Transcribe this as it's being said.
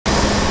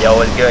Yo,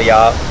 what's good,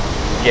 y'all?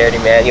 Jared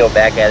Emanuel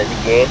back at it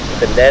again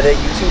with another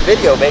YouTube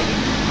video, baby.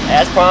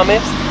 As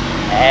promised,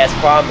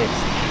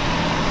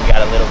 we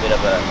got a little bit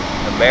of a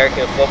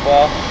American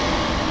football.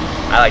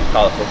 I like to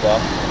call it football.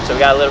 So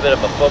we got a little bit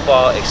of a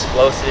football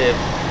explosive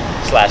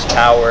slash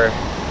power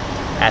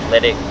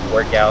athletic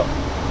workout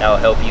that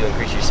will help you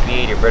increase your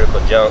speed, your vertical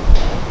jump,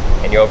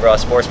 and your overall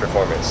sports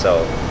performance.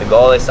 So the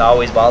goal is to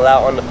always ball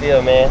out on the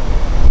field, man.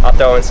 I'll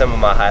throw in some of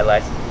my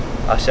highlights.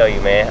 I'll show you,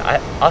 man.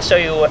 I'll show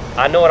you what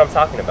I know what I'm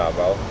talking about,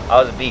 bro.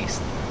 I was a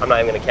beast. I'm not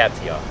even gonna cap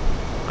to y'all.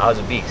 I was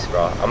a beast,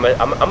 bro. I'm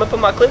gonna put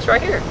my clips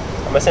right here.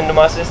 I'm gonna send them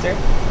to my sister.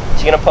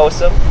 She's gonna post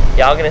them.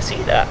 Y'all gonna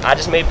see that I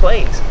just made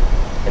plays,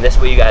 and this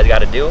is what you guys got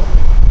to do,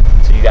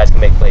 so you guys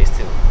can make plays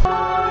too.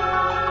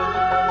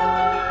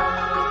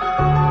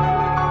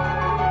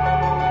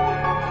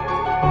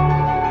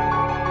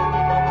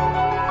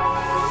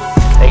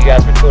 Thank you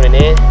guys for tuning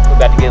in. We're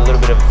about to get a little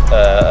bit of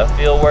a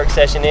field work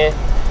session in.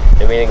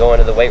 Then we're gonna go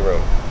into the weight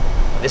room.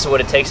 This is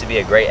what it takes to be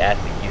a great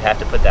athlete. You have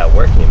to put that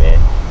work in, man.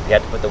 You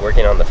have to put the work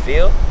in on the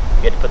field.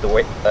 You have to put the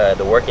work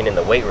in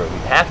the weight room. You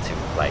have to,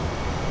 like,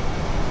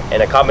 and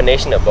a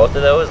combination of both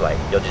of those,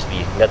 like, you'll just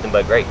be nothing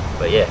but great.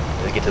 But yeah,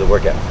 let's get to the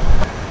workout.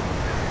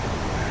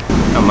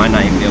 I might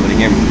not even be able to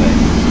hear me, but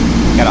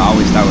you gotta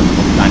always start with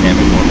a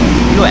dynamic warm-up.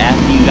 You know what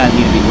athlete you guys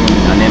need to be doing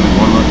the dynamic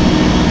warm-up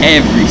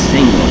every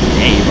single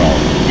day, bro.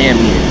 Damn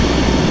near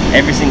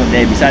every single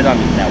day. Besides on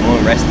that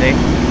one rest day.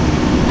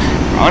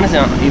 Honestly,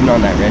 even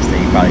on that rest day,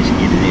 you probably should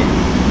get it in.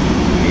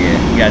 Yeah,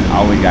 you guys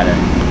always gotta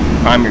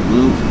prime your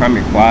glutes, prime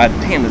your quad.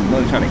 Damn, this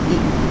boy trying to eat.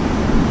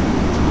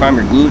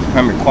 Prime your glutes,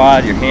 prime your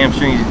quad, your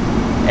hamstrings,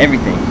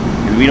 everything.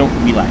 Because we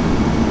like,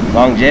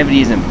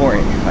 longevity is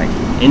important. Like,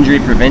 injury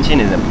prevention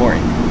is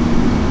important.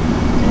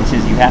 And it's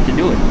just, you have to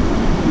do it.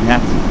 You have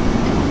to.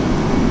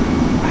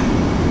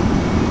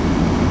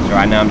 So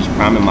right now I'm just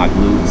priming my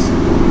glutes,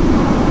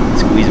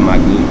 squeezing my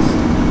glutes,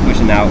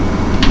 pushing out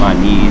my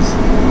knees.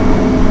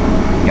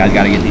 You guys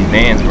gotta get these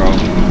bands, bro.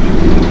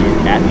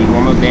 Athlete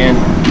warm-up bands,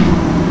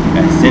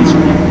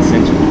 essential.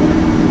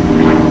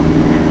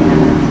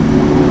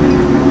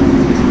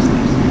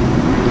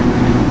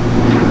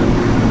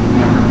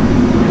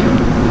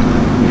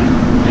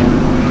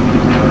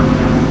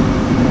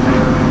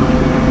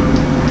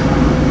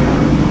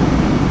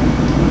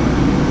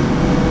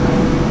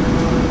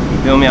 You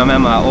feel me? I'm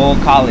at my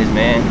old college,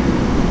 man.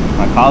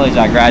 My college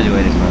I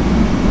graduated from.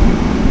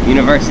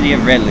 University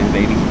of Redlands,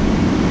 baby.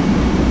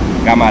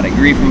 Got my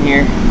degree from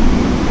here,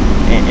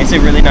 and it's a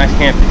really nice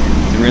campus.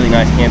 It's a really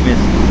nice campus.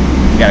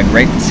 We got a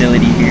great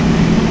facility here.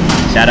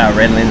 Shout out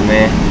Redlands,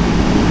 man.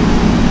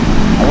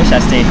 I wish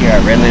I stayed here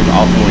at Redlands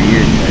all 4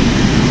 years, but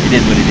it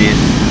is what it is.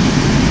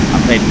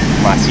 I played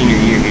my senior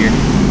year here.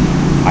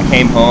 I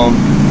came home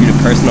due to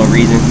personal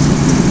reasons.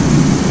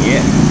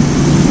 Yeah.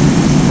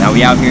 Now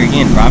we out here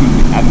again, bro.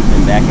 I haven't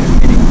been back in a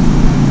minute.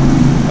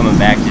 Coming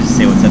back just to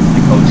say what's up to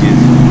the coaches.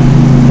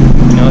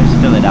 You know, just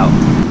fill it out.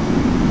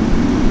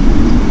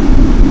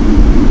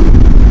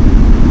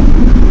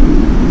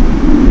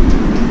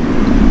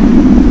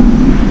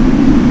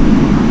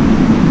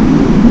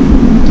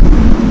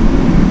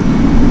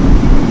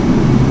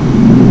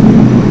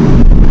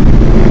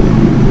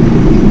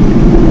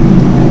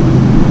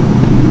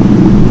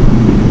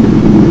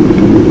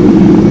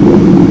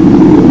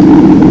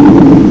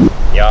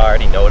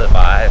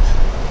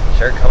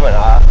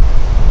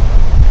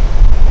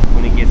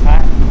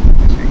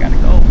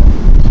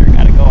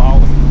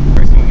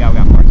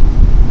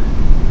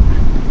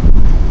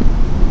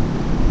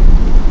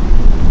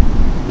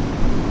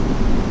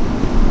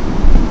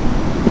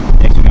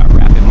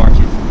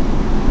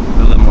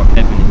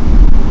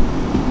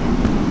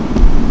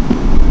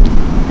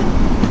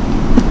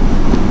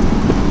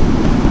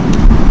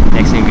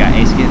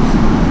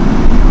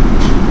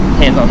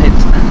 Hands on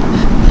hips.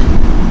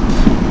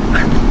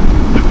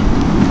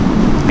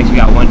 Next we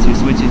got 1-2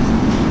 switches.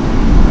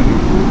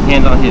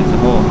 Hands on hips, the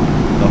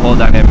whole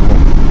dynamic one.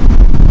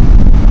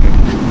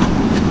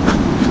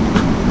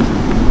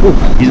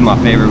 These are my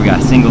favorite. We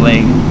got single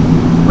leg,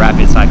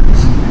 rapid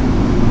cycles.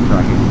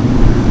 Right here.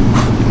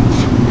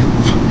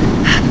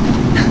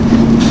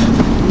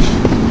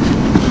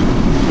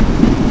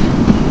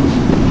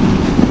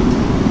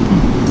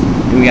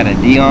 Then we got a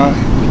Dion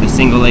with the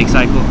single leg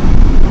cycle.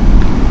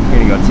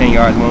 We're gonna go 10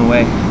 yards one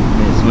way,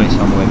 and then switch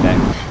on the way back.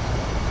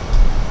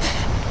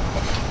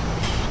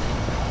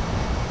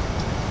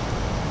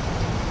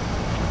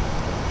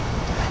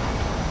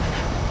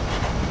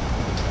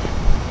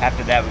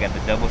 After that, we got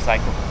the double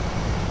cycle.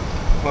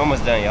 We're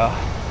almost done, y'all.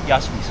 Y'all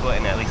should be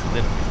sweating at least a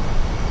little bit.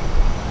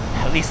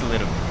 At least a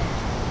little bit.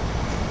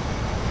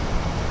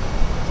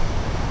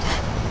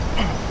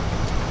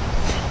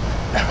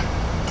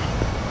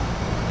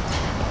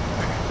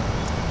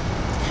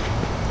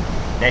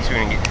 Next,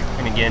 we're gonna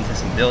get into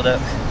some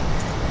build-ups.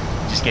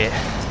 Just get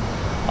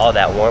all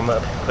that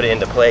warm-up, put it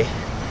into play,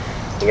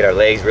 and get our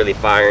legs really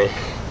firing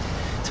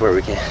to where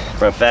we can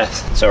run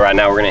fast. So right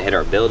now we're gonna hit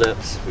our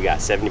build-ups. We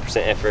got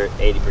 70% effort,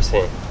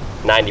 80%,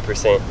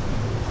 90%,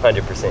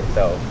 100%.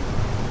 So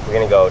we're We're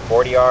gonna go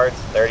 40 yards,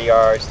 30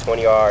 yards,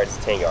 20 yards,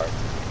 10 yards.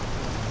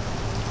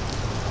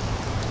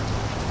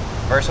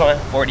 First one,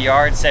 40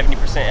 yards,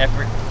 70%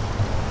 effort.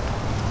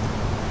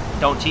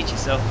 Don't cheat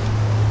yourself.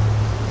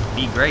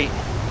 Be great.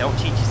 Don't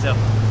cheat yourself.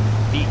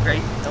 Be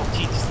great. Don't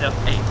cheat yourself.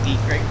 Hey, be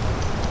great.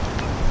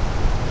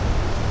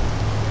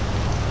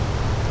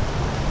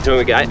 So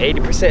we got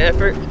 80%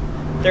 effort,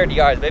 30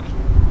 yards, baby.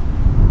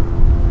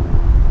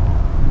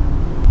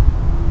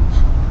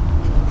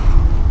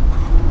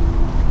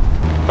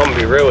 I'm gonna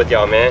be real with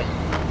y'all, man.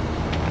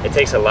 It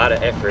takes a lot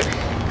of effort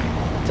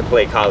to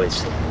play college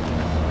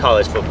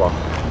football.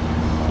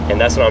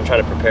 And that's what I'm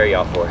trying to prepare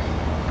y'all for.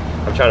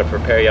 I'm trying to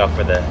prepare y'all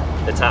for the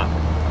top.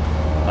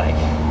 Like,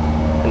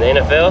 in the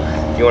NFL,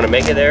 if you want to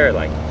make it there, or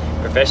like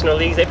professional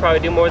leagues, they probably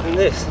do more than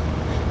this.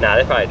 Nah,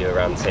 they probably do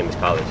around the same as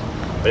college.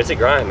 But it's a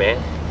grind, man.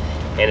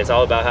 And it's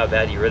all about how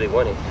bad you really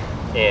want it.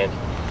 And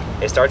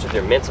it starts with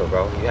your mental,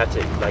 bro. You have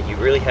to, like, you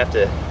really have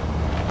to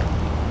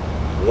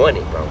want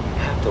it, bro. You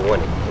have to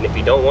want it. And if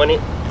you don't want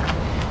it,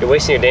 you're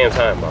wasting your damn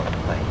time, bro.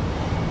 Like,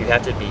 you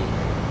have to be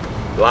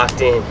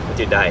locked in with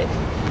your diet.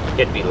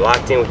 You have to be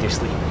locked in with your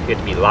sleep. You have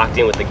to be locked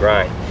in with the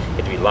grind. You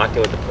have to be locked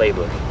in with the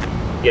playbook.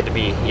 You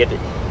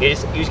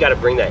just gotta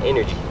bring that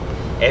energy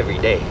every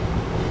day,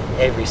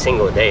 every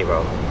single day,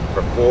 bro,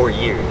 for 4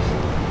 years.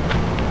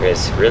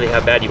 It's really how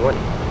bad you want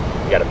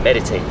it. You gotta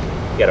meditate.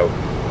 You gotta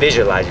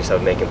visualize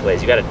yourself making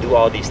plays. You gotta do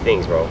all these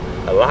things, bro.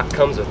 A lot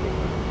comes with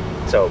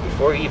it. So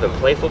before you even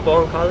play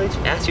football in college,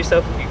 ask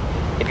yourself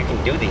if you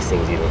can do these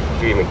things even,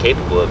 if you're even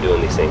capable of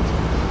doing these things.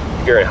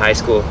 If you're in high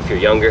school, if you're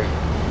younger,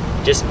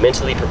 just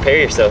mentally prepare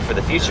yourself for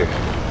the future.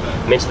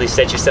 Mentally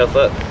set yourself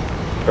up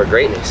for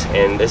greatness,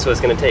 and this is what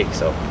it's gonna take.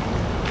 So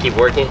keep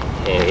working,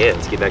 and yeah,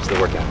 let's get back to the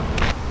workout.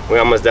 We're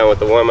almost done with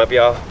the warm-up,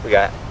 y'all. We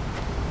got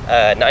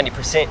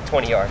 90%,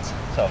 20 yards.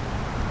 So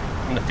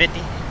from the 50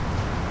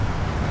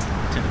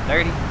 to the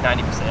 30,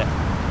 90%.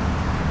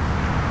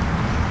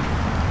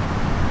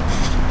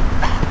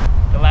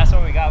 The last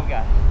one we got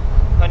 100%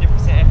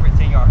 effort,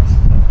 10 yards.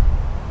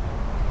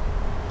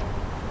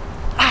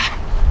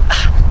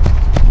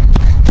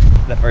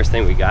 The first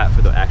thing we got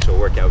for the actual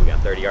workout, we got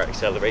 30-yard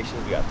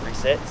accelerations. We got 3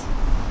 sets.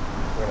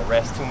 We're gonna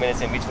rest 2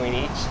 minutes in between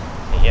each.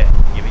 And yeah,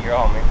 give it your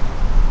all, man.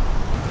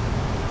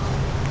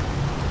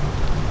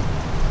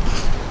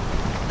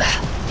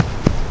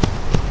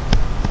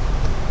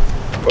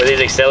 For these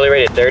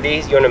accelerated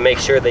 30s, you wanna make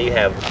sure that you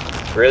have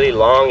really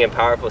long and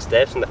powerful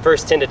steps. And the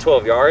first 10 to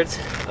 12 yards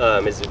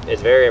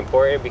is very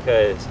important,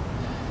 because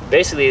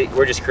basically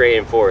we're just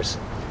creating force.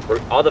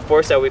 All the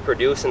force that we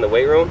produce in the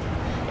weight room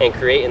and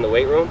create in the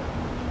weight room,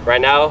 right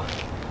now,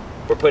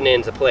 we're putting it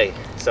into play.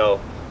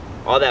 So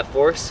all that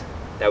force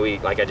that we,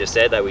 like I just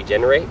said, that we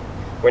generate,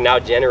 we're now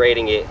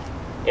generating it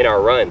in our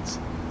runs.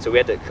 So we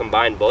have to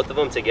combine both of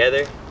them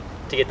together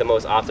to get the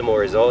most optimal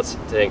results,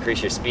 to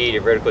increase your speed,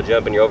 your vertical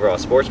jump, and your overall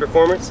sports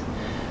performance.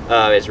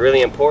 It's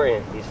really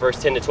important, these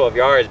first 10 to 12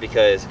 yards,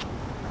 because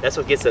that's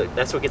what gets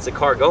the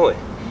car going.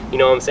 You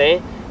know what I'm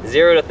saying?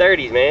 0 to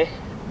 30s, man.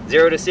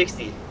 0 to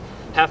 60.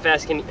 How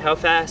fast can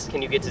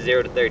you get to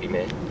 0 to 30,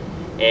 man?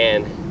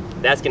 And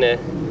that's gonna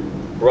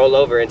roll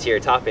over into your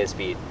top end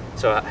speed.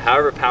 So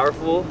however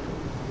powerful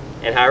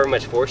and however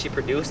much force you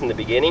produce in the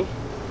beginning,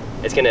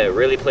 it's gonna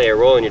really play a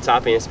role in your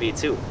top end speed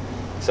too.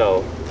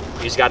 So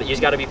you just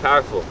gotta be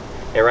powerful.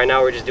 And right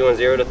now we're just doing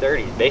 0 to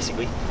 30.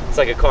 Basically, it's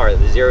like a car,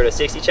 the 0 to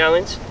 60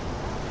 challenge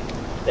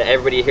that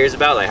everybody hears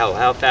about. Like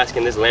how fast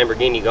can this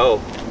Lamborghini go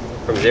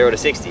from 0 to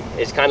 60?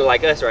 It's kind of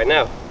like us right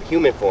now,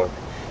 human form.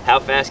 How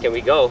fast can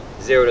we go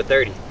 0 to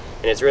 30?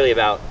 And it's really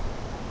about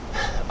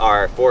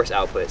our force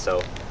output.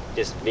 So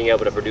just being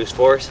able to produce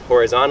force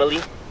horizontally.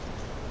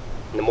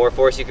 And the more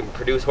force you can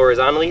produce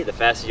horizontally, the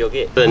faster you'll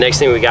get. So the next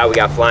thing we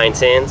got flying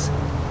 10s.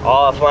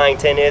 All a flying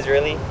 10 is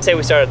really, say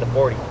we start at the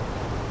 40.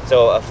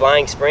 So a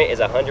flying sprint is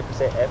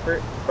 100%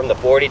 effort from the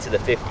 40 to the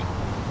 50.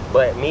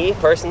 But me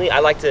personally, I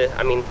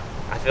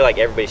feel like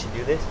everybody should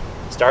do this.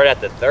 Start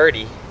at the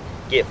 30,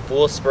 get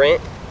full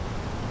sprint.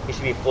 You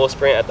should be full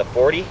sprint at the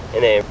 40,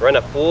 and then run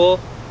a full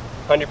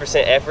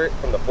 100% effort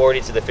from the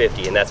 40 to the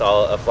 50, and that's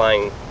all a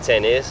flying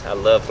 10 is. I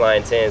love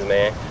flying 10s,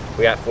 man.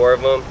 We got 4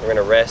 of them. We're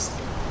gonna rest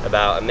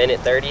about 1 minute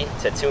 30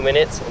 to 2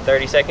 minutes and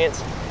 30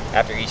 seconds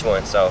after each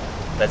one. So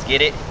let's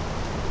get it.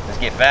 Let's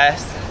get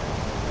fast.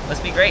 Let's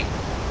be great.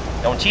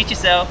 Don't cheat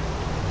yourself.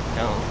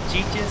 Don't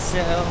cheat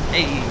yourself.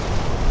 Hey.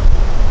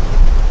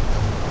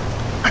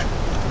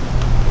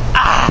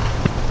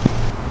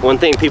 One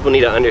thing people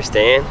need to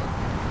understand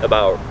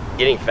about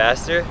getting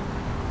faster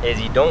is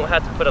you don't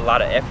have to put a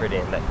lot of effort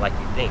in like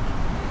you think.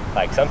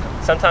 Like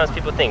sometimes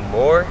people think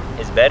more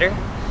is better,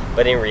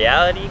 but in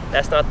reality,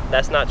 that's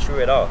not true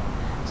at all.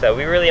 So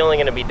we're really only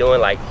gonna be doing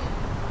like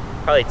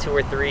probably 2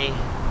 or 3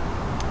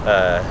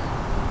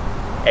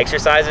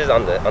 exercises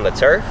on the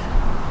turf,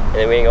 and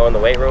then we can go in the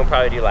weight room,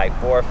 probably do like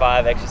 4 or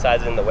 5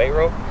 exercises in the weight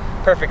room.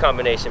 Perfect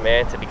combination,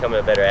 man, to becoming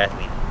a better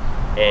athlete.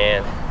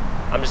 And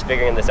I'm just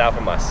figuring this out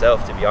for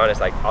myself, to be honest.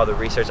 Like all the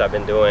research I've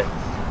been doing,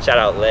 shout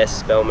out Les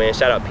Spellman,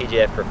 shout out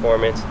PGF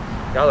Performance.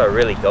 Y'all are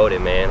really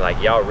goated, man.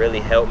 Like y'all really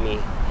helped me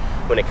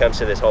when it comes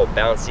to this whole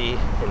bouncy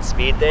and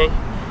speed thing.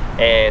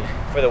 And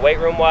for the weight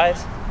room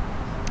wise,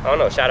 I don't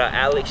know, shout out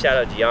Alex, shout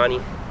out Gianni,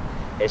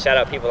 and shout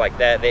out people like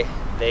that. They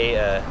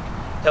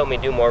helped me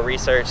do more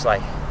research,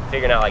 like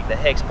figuring out like the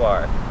hex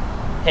bar,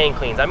 hang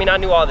cleans. I mean, I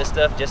knew all this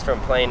stuff just from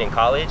playing in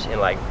college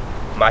and like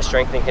my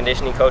strength and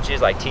conditioning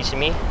coaches like teaching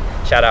me.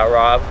 Shout out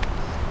Rob.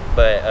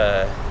 But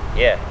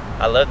yeah,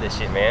 I love this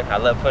shit, man. I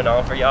love putting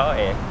on for y'all,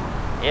 and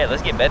yeah,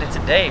 let's get better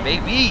today,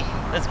 baby.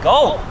 Let's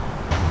go.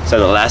 So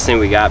the last thing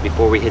we got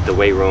before we hit the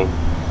weight room,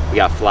 we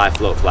got fly,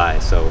 float, fly.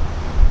 So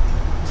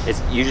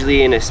it's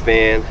usually in a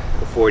span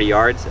of 40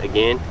 yards.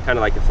 Again, kind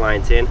of like the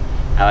flying 10.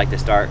 I like to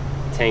start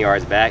 10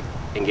 yards back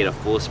and get a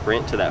full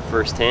sprint to that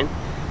first 10.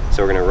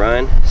 So we're gonna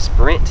run,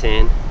 sprint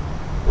 10,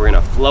 we're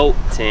gonna float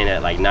 10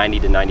 at like 90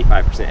 to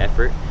 95%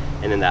 effort,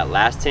 and then that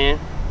last 10,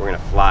 we're gonna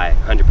fly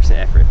 100%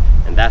 effort.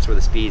 And that's where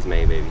the speed's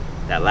made, baby.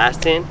 That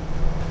last 10,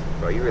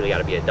 bro, you really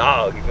gotta be a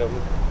dog, you feel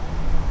me?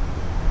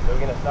 So we're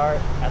gonna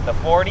start at the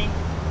 40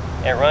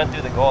 and run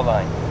through the goal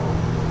line.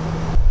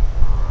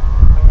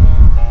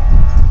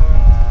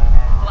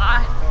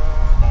 Fly,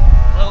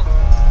 float,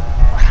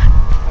 fly.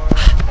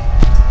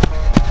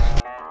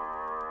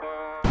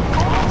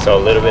 So a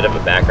little bit of a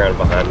background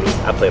behind me.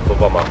 I played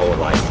football my whole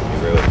life, to be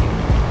real with you.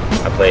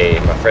 I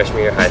played my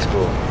freshman year of high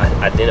school.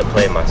 I didn't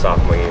play my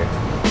sophomore year.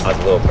 I was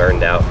a little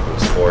burned out from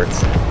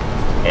sports.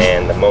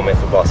 And the moment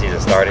football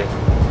season started,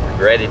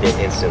 regretted it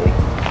instantly.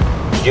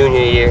 Junior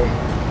year,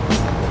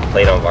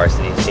 played on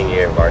varsity, senior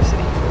year of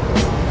varsity.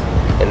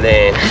 And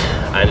then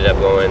I ended up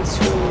going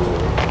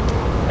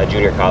to a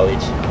junior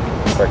college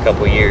for a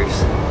couple years.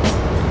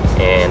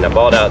 And I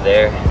balled out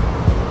there.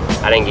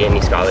 I didn't get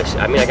any scholarships.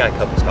 I mean, I got a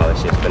couple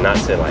scholarships, but not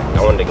to like,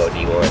 I wanted to go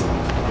D1.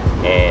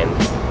 And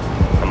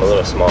I'm a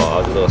little small. I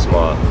was a little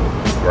small,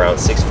 around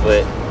 6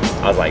 foot.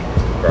 I was like,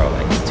 bro,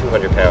 like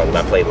 200 pounds, and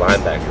I played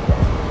linebacker, bro.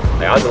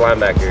 Like, I was a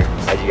linebacker,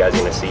 as you guys are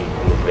gonna see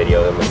in this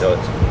video. I'm gonna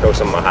throw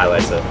some of my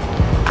highlights up.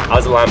 I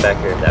was a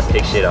linebacker that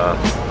picked shit off,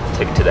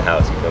 took it to the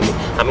house, you feel me?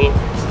 I mean,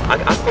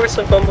 I forced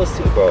some fumbles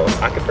too, bro.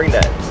 I could bring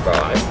that, bro.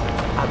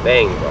 I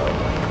bang, bro.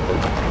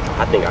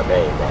 I think I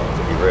bang, bro,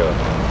 to be real.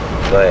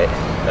 But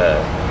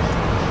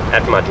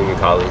after my junior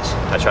college,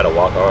 I tried to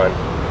walk on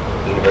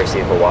University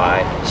of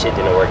Hawaii. Shit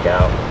didn't work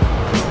out.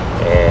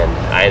 And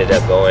I ended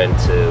up going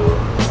to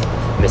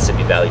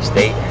Mississippi Valley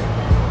State.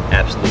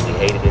 Absolutely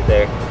hated it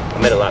there. I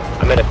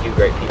met a few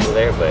great people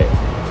there, but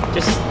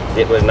just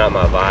it was not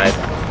my vibe.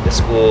 The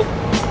school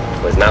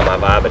was not my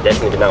vibe. I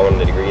definitely did not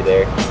want a degree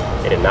there.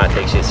 I did not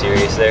take shit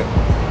serious there.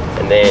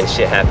 And then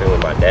shit happened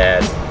with my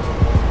dad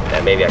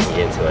that maybe I can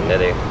get into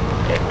another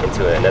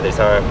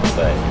time.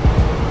 But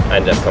I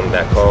ended up coming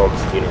back home,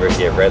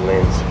 University of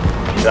Redlands.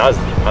 I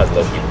was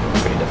low-key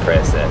pretty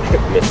depressed at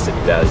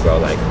Mississippi Valley, bro.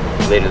 Like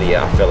literally,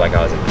 I felt like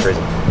I was in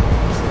prison.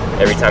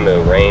 Every time it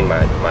would rain,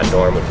 my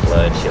dorm would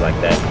flood, shit like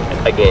that.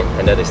 And again,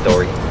 another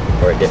story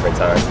for a different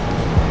time.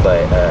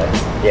 But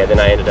yeah, then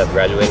I ended up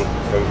graduating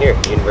from here,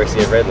 University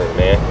of Redlands,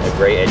 man. A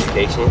great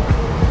education.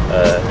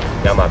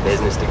 Got my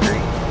business degree.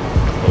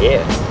 And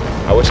yeah,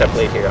 I wish I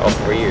played here all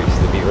 4 years,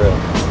 to be real.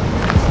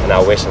 And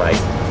I wish, like,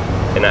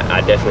 and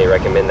I definitely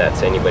recommend that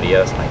to anybody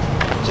else. Like,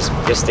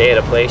 just stay at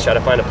a place, try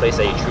to find a place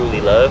that you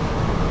truly love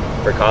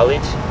for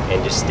college,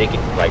 and just stick it,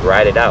 like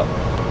ride it out,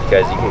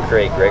 because you can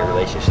create great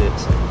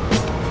relationships,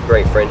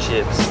 great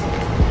friendships.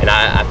 And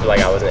I feel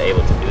like I wasn't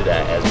able to do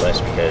that as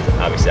much because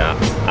obviously I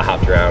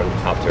hopped around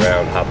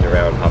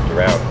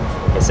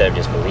instead of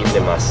just believing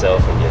in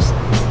myself and just,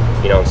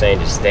 you know what I'm saying,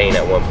 just staying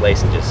at one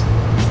place and just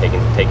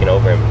taking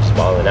over and just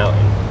balling out.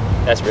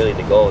 And that's really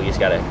the goal. You just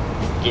gotta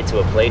get to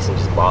a place and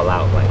just ball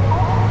out, like.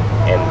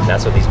 And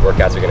that's what these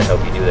workouts are gonna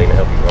help you do. They're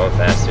gonna help you run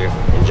faster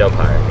and jump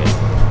higher.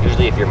 And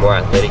usually if you're more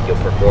athletic,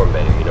 you'll perform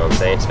better, you know what I'm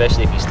saying?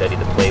 Especially if you study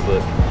the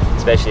playbook,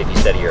 especially if you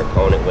study your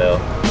opponent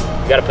well.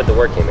 You gotta put the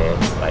work in, man.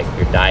 Like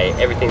your diet,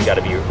 everything's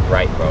gotta be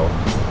right, bro.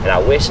 And I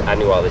wish I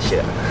knew all this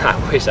shit. I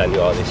wish I knew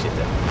all this shit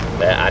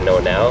that I know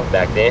now,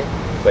 back then.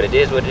 But it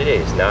is what it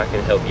is. Now I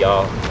can help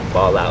y'all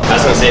ball out. I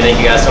just wanna say thank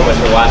you guys so much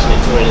for watching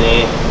and tuning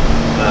in.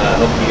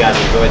 Hopefully you guys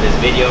enjoyed this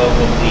video.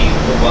 Hopefully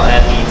football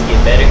athletes get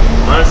better.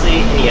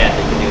 Honestly, any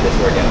athlete can do this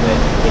workout, but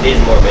it is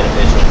more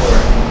beneficial for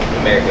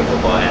an American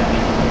football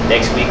athlete.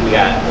 Next week we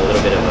got a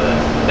little bit of a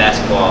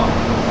basketball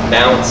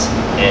bounce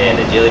and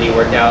agility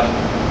workout.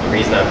 The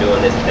reason I'm doing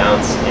this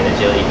bounce and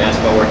agility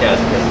basketball workout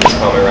is because of this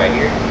comment right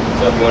here.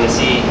 So if you want to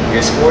see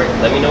your sport,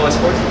 let me know what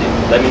sports you do.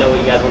 Let me know what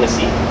you guys want to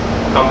see.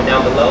 Comment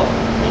down below.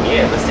 And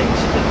yeah, let's take this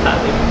shit to the top,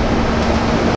 baby.